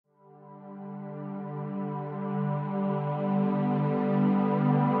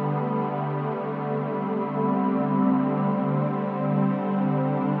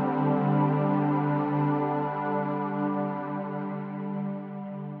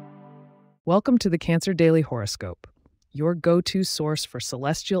Welcome to the Cancer Daily Horoscope, your go-to source for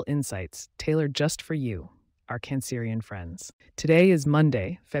celestial insights tailored just for you, our Cancerian friends. Today is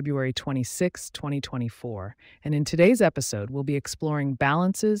Monday, February 26, 2024, and in today's episode, we'll be exploring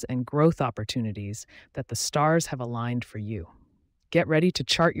balances and growth opportunities that the stars have aligned for you. Get ready to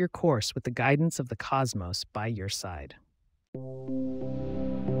chart your course with the guidance of the cosmos by your side.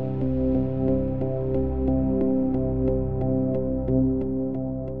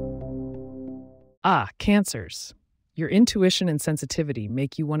 Cancers. Your intuition and sensitivity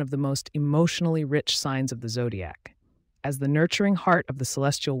make you one of the most emotionally rich signs of the zodiac. As the nurturing heart of the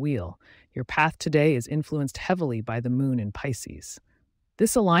celestial wheel, your path today is influenced heavily by the moon in Pisces.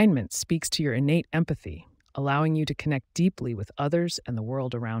 This alignment speaks to your innate empathy, allowing you to connect deeply with others and the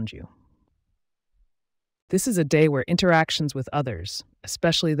world around you. This is a day where interactions with others,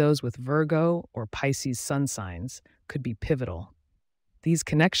 especially those with Virgo or Pisces sun signs, could be pivotal. These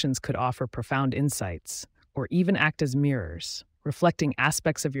connections could offer profound insights, or even act as mirrors, reflecting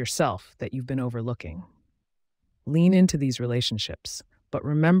aspects of yourself that you've been overlooking. Lean into these relationships, but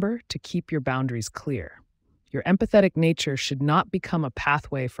remember to keep your boundaries clear. Your empathetic nature should not become a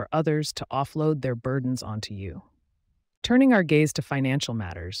pathway for others to offload their burdens onto you. Turning our gaze to financial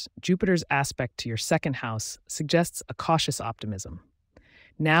matters, Jupiter's aspect to your second house suggests a cautious optimism.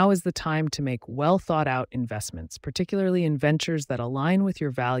 Now is the time to make well-thought-out investments, particularly in ventures that align with your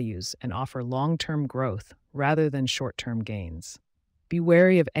values and offer long-term growth rather than short-term gains. Be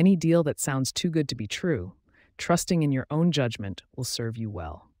wary of any deal that sounds too good to be true. Trusting in your own judgment will serve you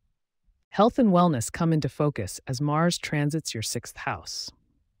well. Health and wellness come into focus as Mars transits your sixth house.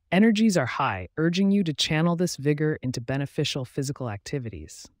 Energies are high, urging you to channel this vigor into beneficial physical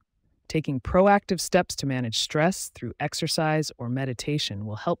activities. Taking proactive steps to manage stress through exercise or meditation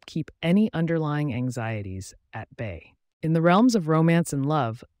will help keep any underlying anxieties at bay. In the realms of romance and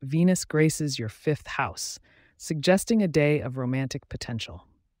love, Venus graces your fifth house, suggesting a day of romantic potential.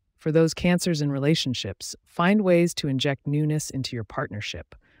 For those Cancers in relationships, find ways to inject newness into your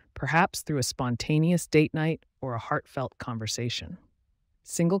partnership, perhaps through a spontaneous date night or a heartfelt conversation.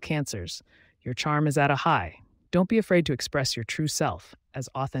 Single Cancers, your charm is at a high. Don't be afraid to express your true self, as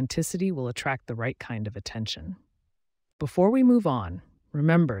authenticity will attract the right kind of attention. Before we move on,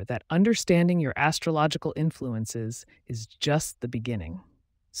 remember that understanding your astrological influences is just the beginning.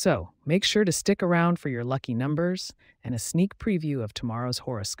 So, make sure to stick around for your lucky numbers and a sneak preview of tomorrow's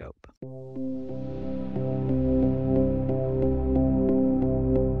horoscope.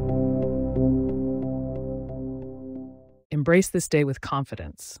 Embrace this day with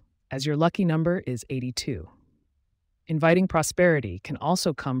confidence, as your lucky number is 82. Inviting prosperity can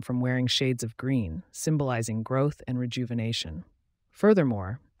also come from wearing shades of green, symbolizing growth and rejuvenation.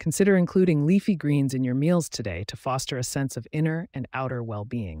 Furthermore, consider including leafy greens in your meals today to foster a sense of inner and outer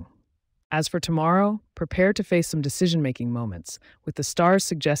well-being. As for tomorrow, prepare to face some decision-making moments, with the stars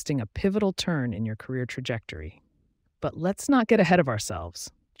suggesting a pivotal turn in your career trajectory. But let's not get ahead of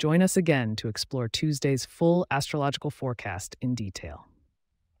ourselves. Join us again to explore Tuesday's full astrological forecast in detail.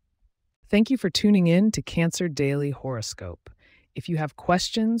 Thank you for tuning in to Cancer Daily Horoscope. If you have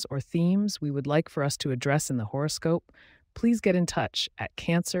questions or themes we would like for us to address in the horoscope, please get in touch at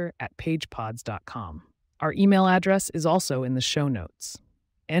cancer@pagepods.com. Our email address is also in the show notes.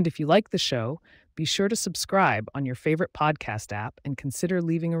 And if you like the show, be sure to subscribe on your favorite podcast app and consider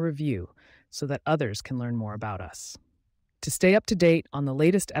leaving a review so that others can learn more about us. To stay up to date on the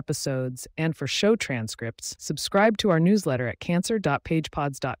latest episodes and for show transcripts, subscribe to our newsletter at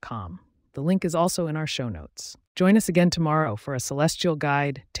cancer.pagepods.com. The link is also in our show notes. Join us again tomorrow for a celestial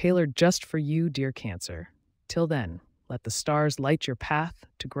guide tailored just for you, dear Cancer. Till then, let the stars light your path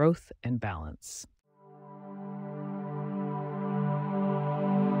to growth and balance.